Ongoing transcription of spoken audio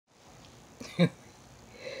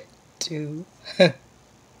2,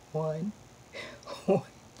 1. Izzy!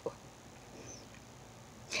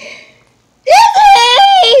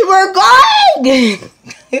 We're going!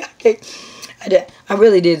 Okay. I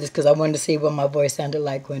really did this because I wanted to see what my voice sounded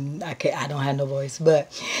like when I don't have no voice.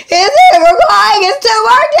 But Izzy, we're going! It's 2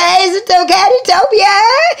 more days until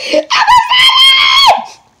Candytopia!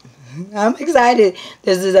 I'm excited.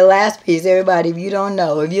 This is the last piece, everybody. If you don't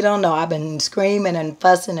know, I've been screaming and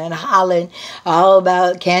fussing and hollering all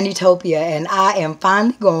about Candytopia, and I am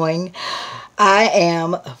finally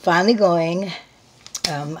going.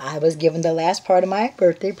 I was given the last part of my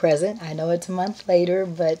birthday present. I know it's a month later,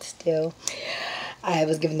 but still, I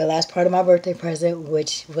was given the last part of my birthday present,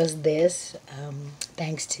 which was this,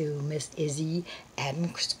 thanks to Miss Izzy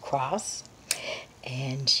Adams Cross.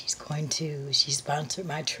 And she sponsored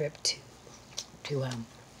my trip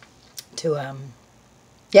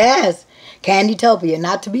yes, Candytopia,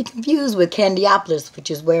 not to be confused with Candyopolis,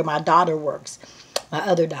 which is where my daughter works. My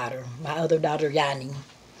other daughter, Yanni.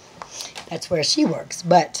 That's where she works.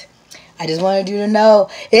 But I just wanted you to know,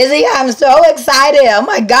 Izzy, I'm so excited. Oh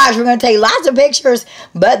my gosh, we're going to take lots of pictures.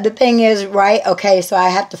 But the thing is, right, okay, so I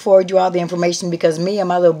have to forward you all the information because me and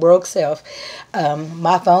my little broke self,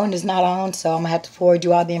 my phone is not on, so I'm going to have to forward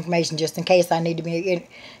you all the information just in case I need to be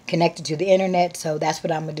connected to the internet. So that's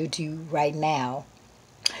what I'm going to do to you right now.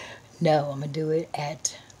 No, I'm going to do it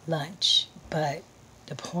at lunch. But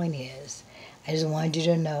the point is, I just wanted you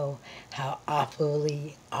to know how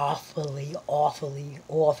awfully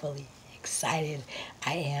excited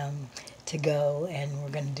I am to go, and we're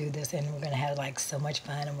going to do this, and we're going to have like so much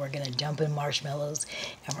fun, and we're going to jump in marshmallows,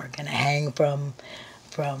 and we're going to hang from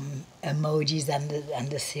emojis on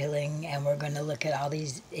the ceiling, and we're going to look at all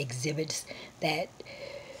these exhibits that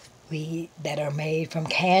are made from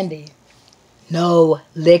candy. No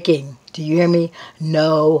licking. Do you hear me?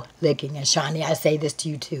 No licking. And Shawnee, I say this to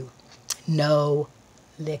you too. No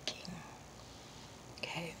licking.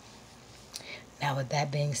 Okay. Now, with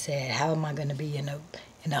that being said, how am I going to be in a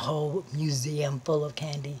whole museum full of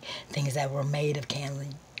candy, things that were made of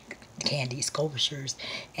candy sculptures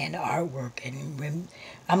and artwork, and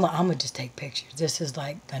I'm gonna just take pictures. This is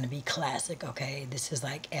like gonna be classic, okay? This is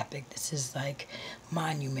like epic. This is like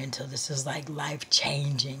monumental. This is like life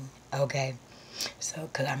changing, okay? So,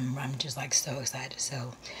 cause I'm just like so excited.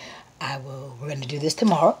 So, we're gonna do this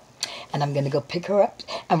tomorrow, and I'm gonna go pick her up,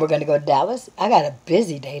 and we're gonna go to Dallas. I got a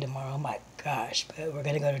busy day tomorrow. Oh my gosh, but we're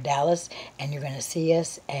gonna go to Dallas, and you're gonna see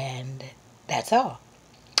us, and that's all.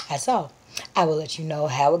 That's all. I will let you know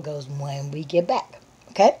how it goes when we get back.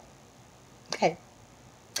 Okay? Okay.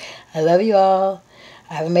 I love you all.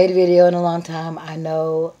 I haven't made a video in a long time. I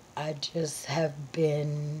know I just have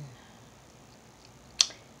been...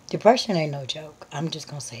 Depression ain't no joke. I'm just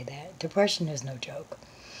going to say that. Depression is no joke.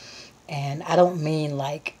 And I don't mean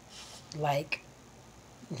like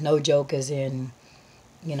no joke as in,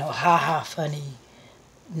 ha funny.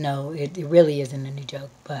 No, it really isn't any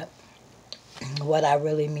joke. But what I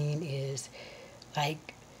really mean is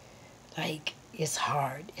like it's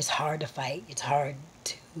hard. It's hard to fight. It's hard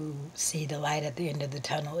to see the light at the end of the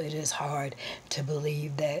tunnel. It is hard to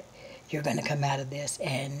believe that you're going to come out of this,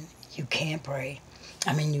 and you can't pray.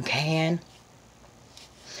 I mean, you can.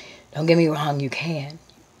 Don't get me wrong, you can.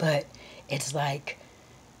 But it's like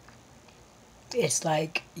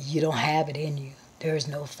you don't have it in you. There's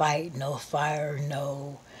no fight, no fire,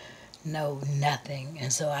 no nothing.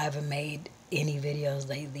 And so I haven't made any videos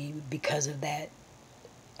lately because of that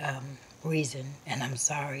reason, and I'm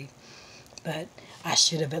sorry, but I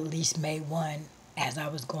should have at least made one as I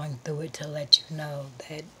was going through it to let you know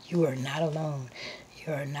that you are not alone.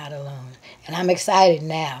 You are not alone. And I'm excited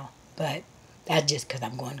now, but that's just because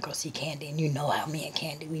I'm going to go see Candy, and you know how me and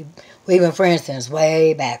Candy, we've been friends since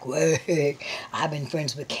way back. I've been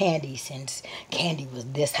friends with Candy since Candy was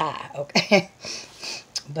this high, okay?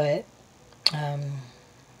 But,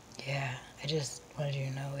 yeah, I just wanted you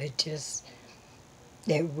to know,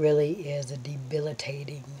 it really is a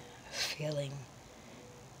debilitating feeling,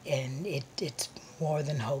 and it's more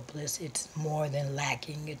than hopeless. It's more than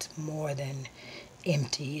lacking. It's more than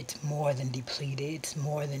empty. It's more than depleted. It's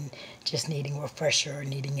more than just needing a refresher or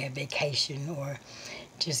needing a vacation or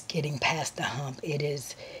just getting past the hump. It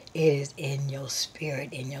is in your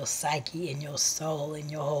spirit, in your psyche, in your soul, in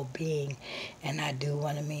your whole being. And I do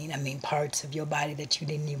want to I mean parts of your body that you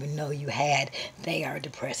didn't even know you had, they are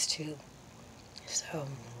depressed too. So,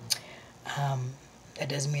 that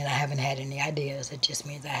doesn't mean I haven't had any ideas. It just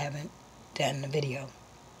means I haven't done the video.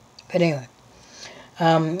 But anyway,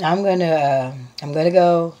 I'm gonna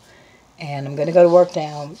go, and I'm gonna go to work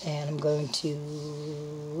now, and I'm going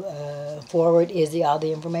to forward Izzy all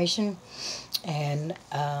the information. And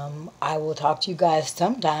I will talk to you guys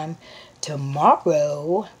sometime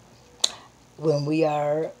tomorrow when we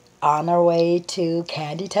are on our way to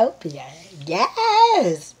Candytopia.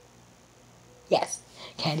 Yes! Yes,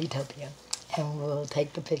 Candytopia. And we'll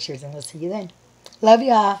take the pictures and we'll see you then. Love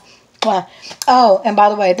y'all. Well, oh, and by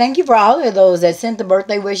the way, thank you for all of those that sent the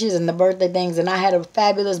birthday wishes and the birthday things. And I had a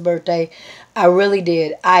fabulous birthday. I really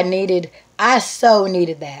did. I so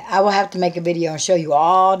needed that. I will have to make a video and show you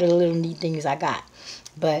all the little neat things I got.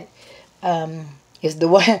 But it's the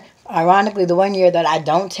one, ironically, the one year that I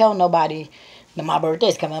don't tell nobody that my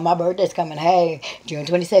birthday's coming, hey, June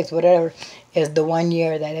 26th, whatever, is the one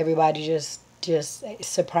year that everybody just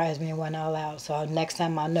surprised me and went all out. So next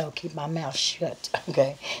time I know, keep my mouth shut.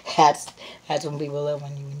 Okay, that's when people love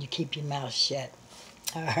when you keep your mouth shut.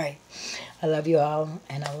 All right, I love you all,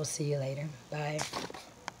 and I will see you later. Bye.